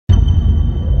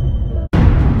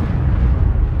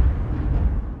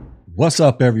What's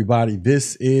up, everybody?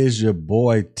 This is your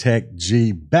boy Tech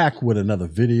G back with another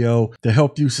video to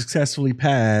help you successfully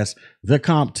pass the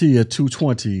CompTIA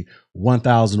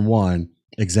 220-1001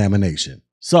 examination.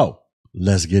 So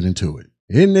let's get into it.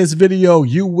 In this video,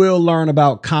 you will learn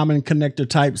about common connector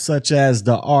types such as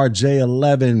the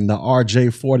RJ11, the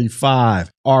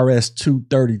RJ45,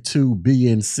 RS232,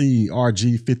 BNC,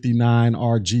 RG59,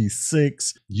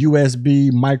 RG6,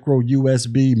 USB, micro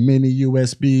USB, mini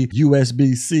USB,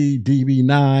 USB-C,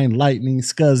 DB9, Lightning,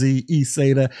 SCSI,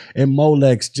 eSATA, and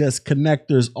Molex. Just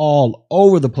connectors all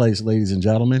over the place, ladies and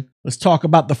gentlemen. Let's talk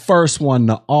about the first one,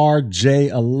 the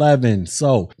RJ11.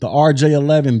 So the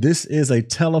RJ11, this is a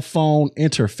telephone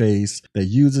interface that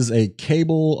uses a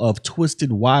cable of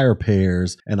twisted wire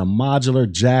pairs and a modular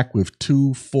jack with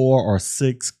 2, 4, or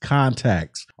 6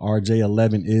 contacts.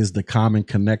 RJ11 is the common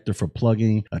connector for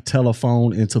plugging a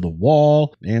telephone into the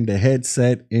wall and the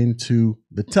headset into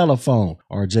the telephone.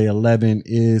 RJ11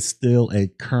 is still a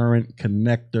current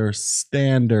connector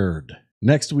standard.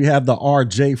 Next, we have the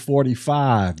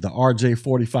RJ45. The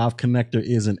RJ45 connector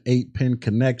is an 8-pin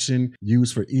connection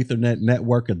used for Ethernet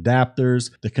network adapters.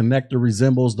 The connector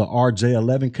resembles the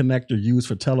RJ11 connector used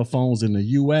for telephones in the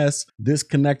US. This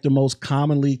connector most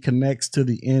commonly connects to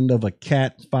the end of a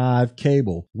Cat5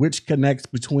 cable, which connects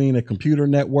between a computer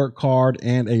network card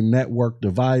and a network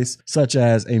device, such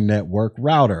as a network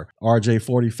router.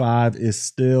 RJ45 is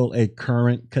still a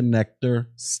current connector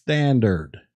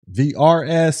standard. The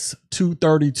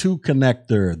RS232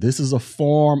 connector. This is a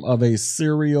form of a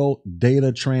serial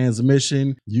data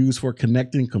transmission used for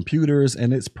connecting computers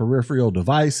and its peripheral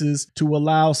devices to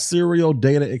allow serial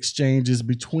data exchanges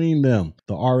between them.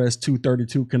 The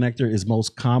RS232 connector is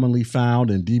most commonly found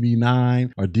in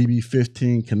DB9 or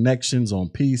DB15 connections on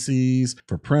PCs,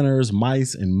 for printers,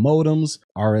 mice, and modems.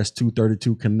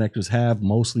 RS232 connectors have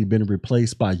mostly been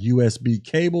replaced by USB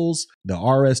cables. The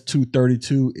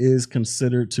RS232 is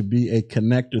considered to be a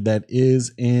connector that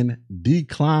is in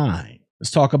decline. Let's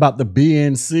talk about the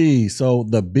BNC. So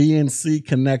the BNC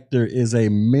connector is a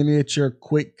miniature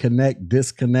quick connect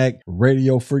disconnect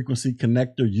radio frequency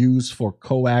connector used for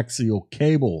coaxial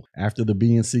cable. After the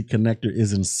BNC connector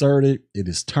is inserted, it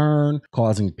is turned,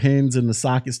 causing pins in the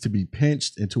sockets to be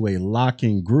pinched into a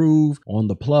locking groove on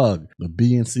the plug. The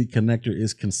BNC connector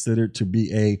is considered to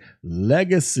be a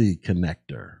legacy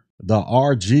connector. The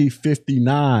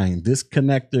RG59, this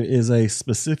connector is a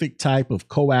specific type of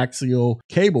coaxial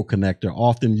cable connector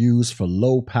often used for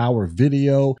low power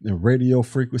video and radio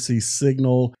frequency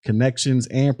signal connections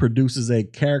and produces a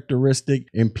characteristic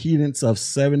impedance of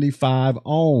 75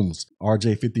 ohms.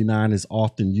 RJ59 is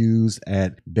often used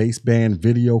at baseband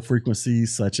video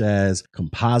frequencies such as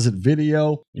composite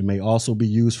video. It may also be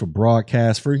used for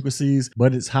broadcast frequencies,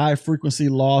 but its high frequency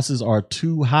losses are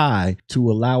too high to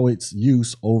allow its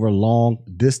use over long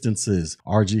distances.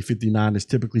 RG59 is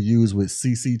typically used with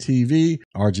CCTV.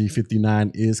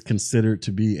 RG59 is considered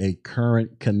to be a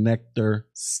current connector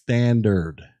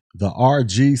standard. The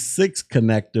RG6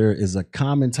 connector is a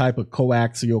common type of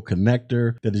coaxial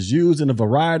connector that is used in a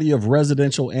variety of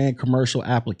residential and commercial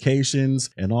applications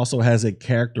and also has a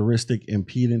characteristic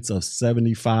impedance of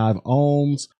 75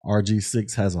 ohms.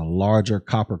 RG6 has a larger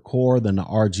copper core than the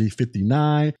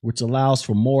RG59, which allows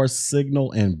for more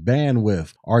signal and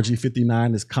bandwidth.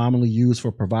 RG59 is commonly used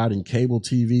for providing cable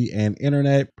TV and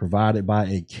internet provided by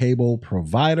a cable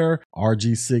provider.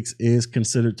 RG6 is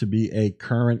considered to be a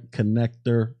current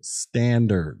connector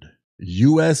standard.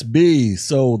 USB,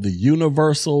 so the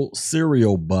Universal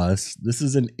Serial Bus. This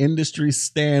is an industry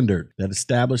standard that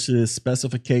establishes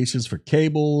specifications for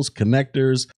cables,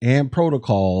 connectors, and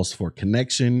protocols for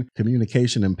connection,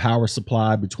 communication, and power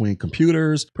supply between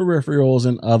computers, peripherals,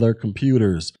 and other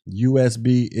computers.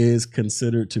 USB is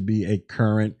considered to be a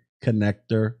current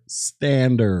connector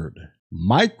standard.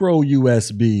 Micro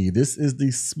USB. This is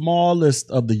the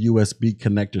smallest of the USB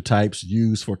connector types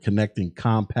used for connecting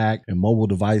compact and mobile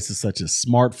devices such as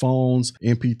smartphones,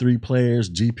 MP3 players,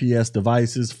 GPS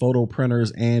devices, photo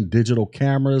printers, and digital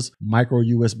cameras. Micro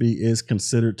USB is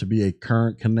considered to be a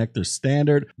current connector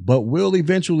standard, but will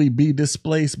eventually be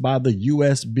displaced by the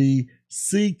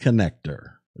USB-C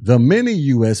connector. The mini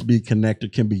USB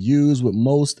connector can be used with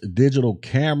most digital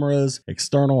cameras,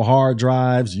 external hard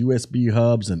drives, USB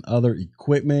hubs, and other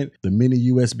equipment. The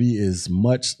mini USB is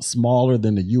much smaller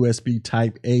than the USB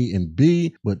type A and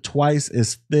B, but twice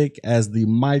as thick as the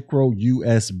micro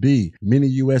USB.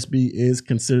 Mini USB is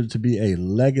considered to be a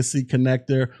legacy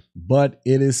connector, but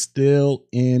it is still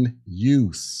in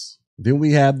use. Then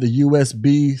we have the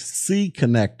USB-C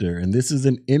connector, and this is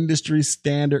an industry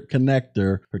standard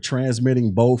connector for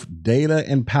transmitting both data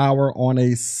and power on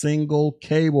a single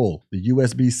cable. The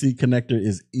USB-C connector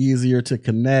is easier to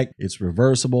connect, it's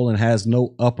reversible and has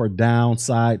no up or down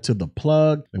side to the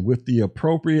plug, and with the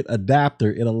appropriate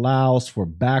adapter, it allows for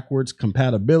backwards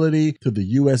compatibility to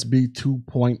the USB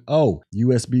 2.0.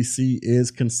 USB-C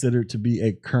is considered to be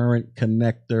a current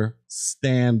connector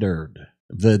standard.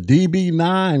 The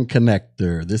DB9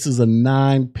 connector. This is a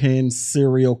 9-pin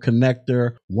serial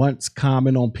connector, once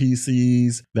common on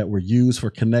PCs that were used for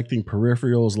connecting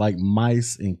peripherals like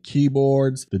mice and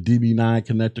keyboards. The DB9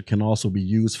 connector can also be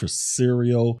used for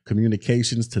serial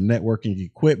communications to networking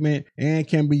equipment and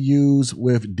can be used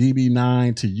with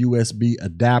DB9 to USB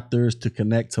adapters to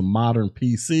connect to modern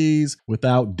PCs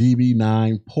without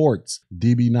DB9 ports.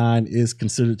 DB9 is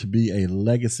considered to be a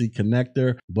legacy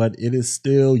connector, but it is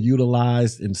still utilized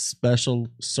in special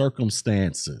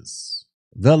circumstances.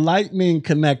 The Lightning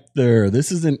connector.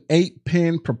 This is an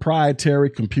 8-pin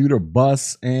proprietary computer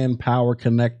bus and power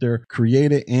connector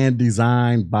created and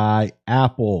designed by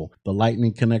Apple. The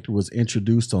Lightning connector was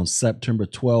introduced on September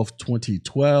 12,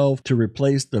 2012 to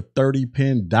replace the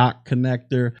 30-pin dock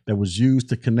connector that was used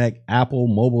to connect Apple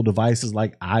mobile devices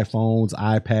like iPhones,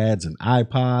 iPads, and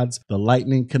iPods. The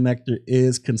Lightning connector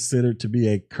is considered to be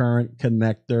a current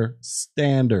connector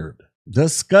standard. The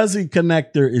SCSI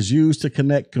connector is used to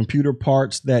connect computer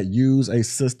parts that use a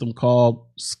system called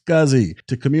SCSI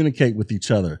to communicate with each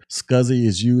other. SCSI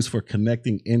is used for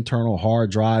connecting internal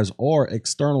hard drives or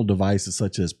external devices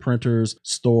such as printers,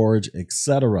 storage,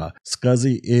 etc.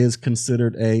 SCSI is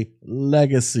considered a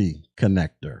legacy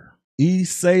connector.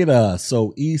 eSATA.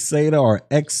 So eSATA or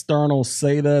external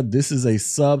SATA, this is a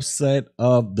subset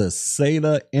of the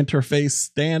SATA interface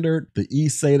standard. The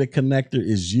eSATA connector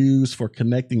is used for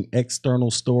connecting external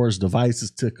storage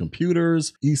devices to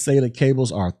computers. eSATA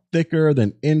cables are thicker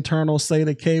than internal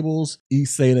SATA cables.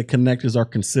 eSATA connectors are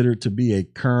considered to be a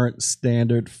current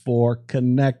standard for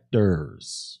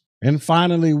connectors. And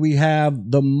finally, we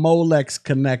have the Molex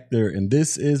connector, and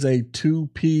this is a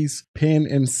 2-piece pin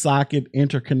and socket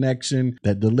interconnection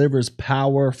that delivers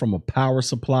power from a power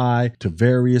supply to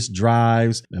various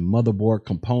drives and motherboard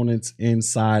components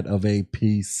inside of a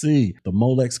PC. The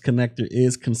Molex connector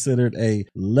is considered a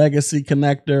legacy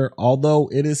connector,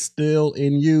 although it is still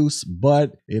in use,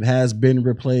 but it has been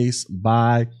replaced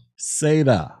by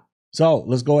SATA. So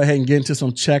let's go ahead and get into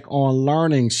some check on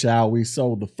learning, shall we?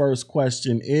 So the first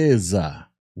question is,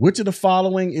 which of the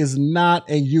following is not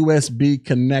a USB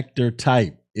connector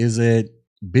type? Is it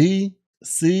B,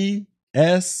 C,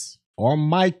 S, or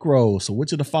micro? So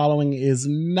which of the following is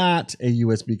not a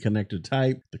USB connector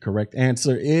type? The correct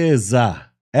answer is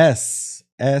S.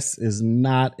 S is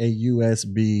not a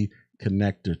USB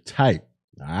connector type.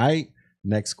 All right,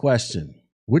 next question.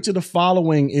 Which of the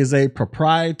following is a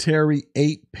proprietary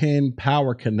 8-pin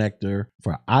power connector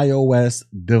for iOS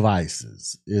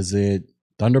devices? Is it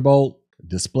Thunderbolt,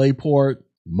 DisplayPort,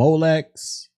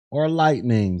 Molex, or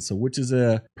Lightning? So which is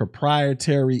a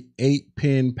proprietary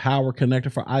 8-pin power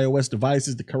connector for iOS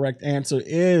devices? The correct answer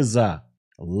is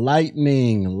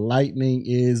Lightning. Lightning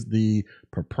is the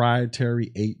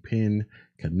proprietary 8-pin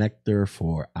connector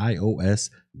for iOS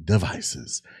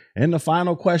devices. And the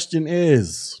final question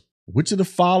is, which of the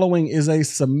following is a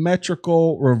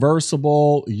symmetrical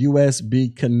reversible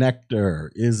USB connector?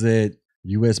 Is it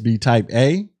USB type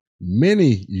A,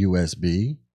 mini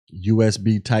USB,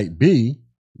 USB type B,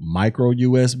 micro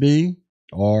USB,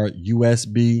 or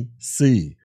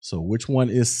USB-C? So which one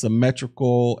is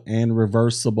symmetrical and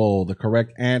reversible? The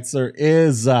correct answer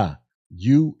is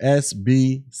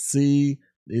USB-C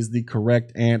is the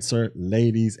correct answer,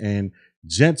 ladies and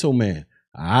gentlemen.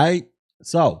 All right,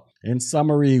 so in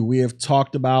summary, we have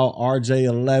talked about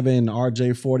RJ11,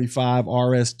 RJ45,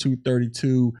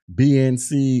 RS232,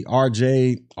 BNC,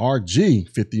 RG59,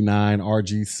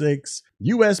 RG6,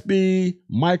 USB,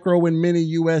 micro and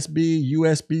mini USB,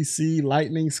 USB-C,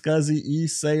 Lightning, SCSI,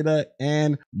 eSATA,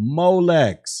 and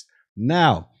Molex.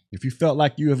 Now, if you felt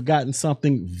like you have gotten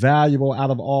something valuable out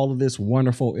of all of this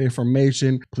wonderful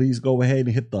information, please go ahead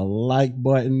and hit the like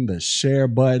button, the share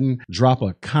button, drop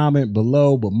a comment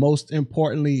below, but most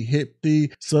importantly, hit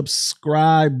the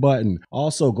subscribe button.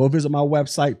 Also, go visit my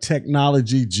website,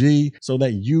 Technology G, so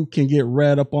that you can get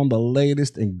read up on the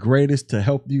latest and greatest to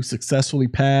help you successfully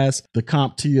pass the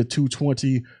CompTIA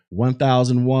 220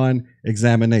 1001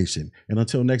 examination. And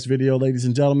until next video, ladies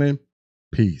and gentlemen,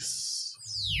 peace.